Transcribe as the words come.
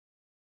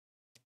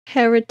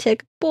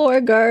Heretic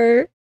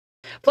burger.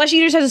 Flesh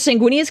Eaters has a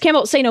sanguineous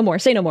camo. Say no more.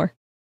 Say no more.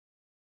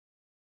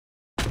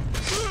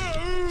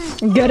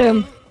 Get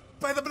him.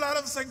 By the blood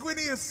of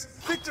Sanguinius,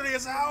 victory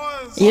is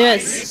ours!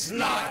 Yes.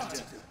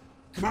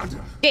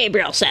 Commander!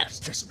 Gabriel says.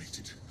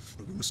 Decimated.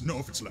 But we must know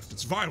if it's left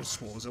its viral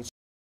spores, else...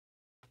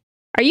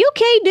 Are you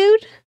okay,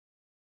 dude?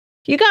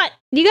 You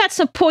got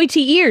some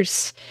pointy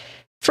ears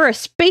for a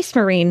space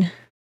marine.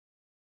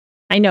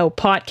 I know,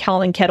 pot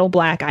calling kettle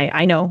black.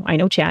 I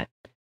know, chat.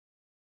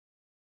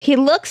 He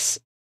looks...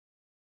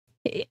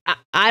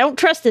 I don't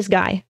trust this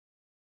guy.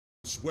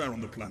 Where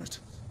on the planet?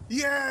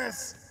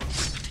 Yes!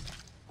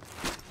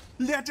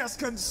 Let us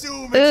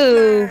consume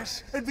Ooh.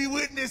 its flesh and be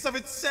witness of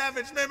its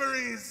savage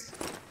memories!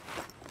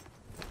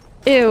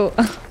 Ew.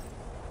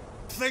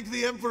 Thank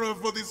the Emperor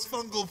for this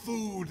fungal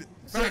food!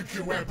 Thank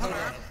you,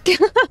 Emperor!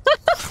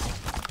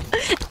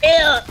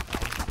 Ew.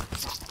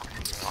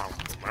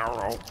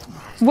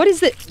 What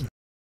is it?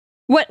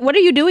 What are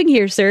you doing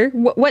here, sir?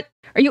 What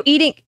are you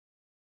eating?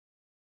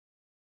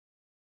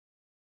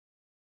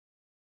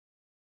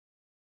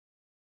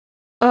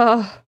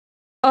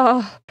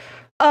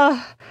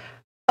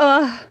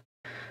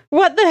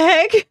 What the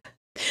heck?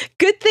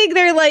 Good thing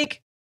they're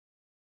like,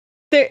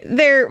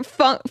 they're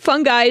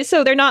fungi,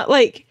 so they're not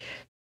like,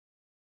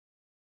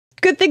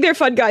 good thing they're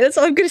fun guy, that's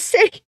all I'm gonna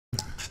say.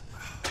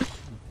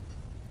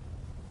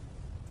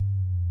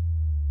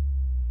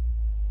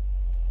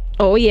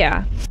 Oh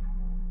yeah.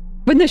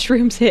 When the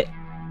shrooms hit.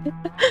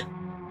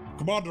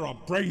 Commander, our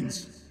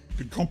brains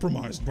been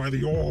compromised by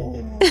the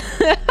ore.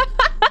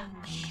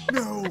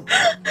 No!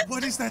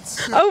 What is that?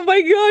 Oh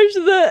my gosh,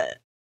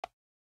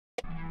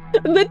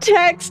 the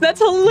text,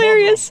 that's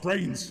hilarious. Our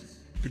brains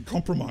been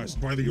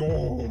compromised by the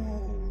ore.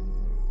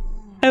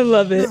 I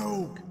love it.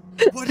 No!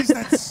 What is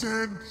that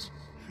scent?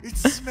 It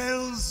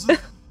smells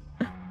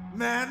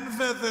man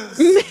feathers.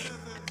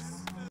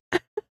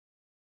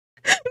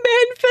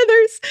 Man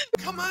feathers.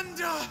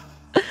 Commander!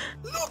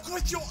 Look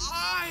with your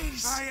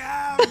eyes! I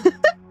am!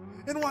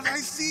 And what I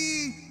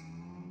see...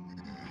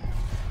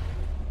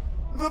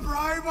 The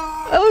briber!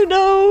 Oh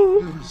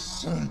no!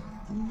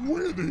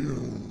 Sanguinius!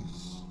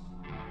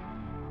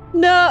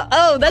 No,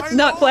 oh, that's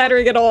not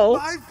flattering at all.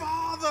 My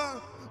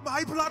father!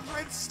 My blood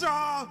red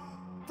star!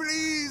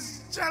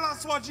 Please, tell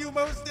us what you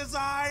most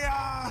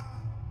desire!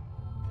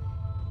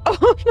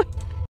 Oh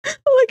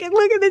my,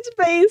 look at its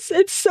face.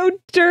 It's so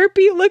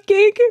derpy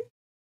looking.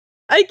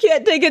 I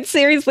can't take it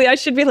seriously. I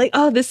should be like,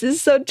 oh, this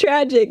is so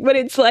tragic. But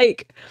it's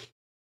like,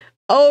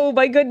 oh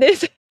my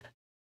goodness.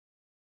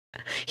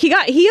 He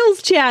got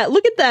heels, chat.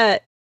 Look at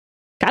that.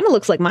 Kind of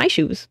looks like my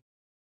shoes.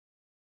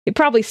 He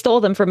probably stole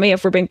them from me,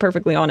 if we're being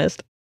perfectly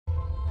honest.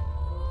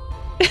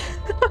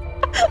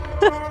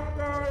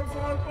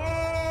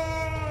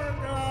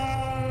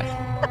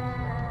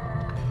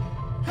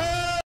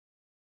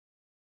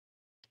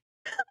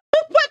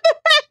 What the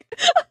heck?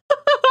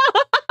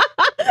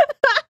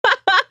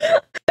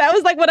 That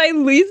was like what I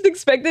least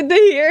expected to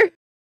hear.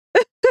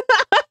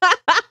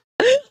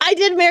 I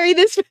did marry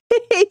this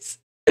face.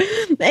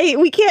 Hey,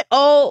 we can't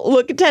all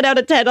look 10 out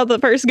of 10 on the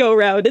first go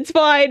round. It's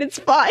fine, it's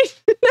fine.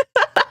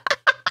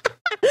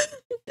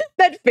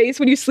 That face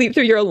when you sleep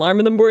through your alarm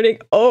in the morning.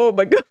 Oh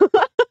my god.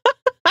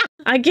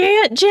 I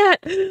can't,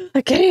 chat.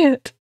 I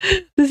can't.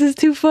 This is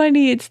too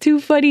funny. It's too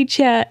funny,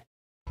 chat.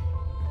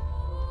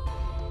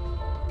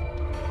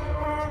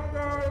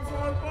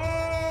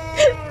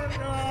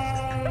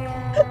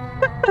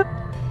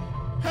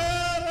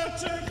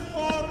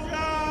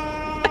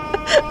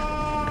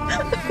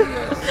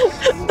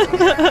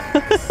 Your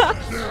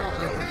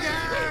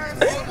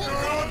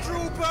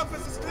true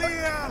purpose is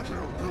clear!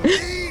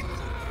 Eat!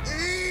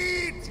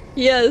 Eat!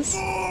 Yes.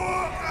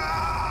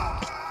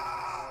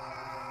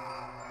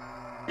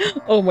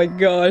 Oh my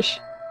gosh.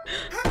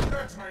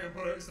 That, my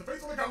Emperor, is the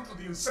faithful account of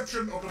the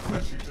inception of the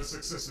Flesh Eater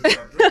successive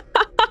chapter.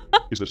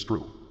 Is this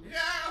true?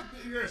 Yeah,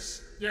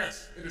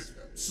 yes, it is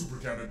super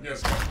canon,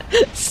 yes.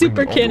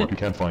 Super canon. You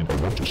can't find a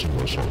water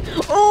source.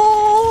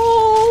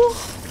 Oh!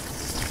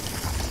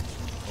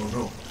 Oh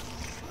no.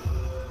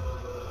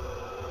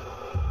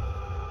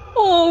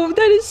 Oh,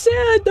 that is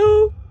sad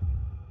though.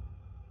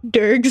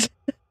 Dergs.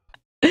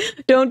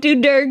 Don't do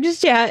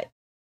Dergs, chat.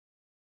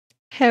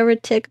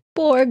 Heretic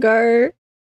burger.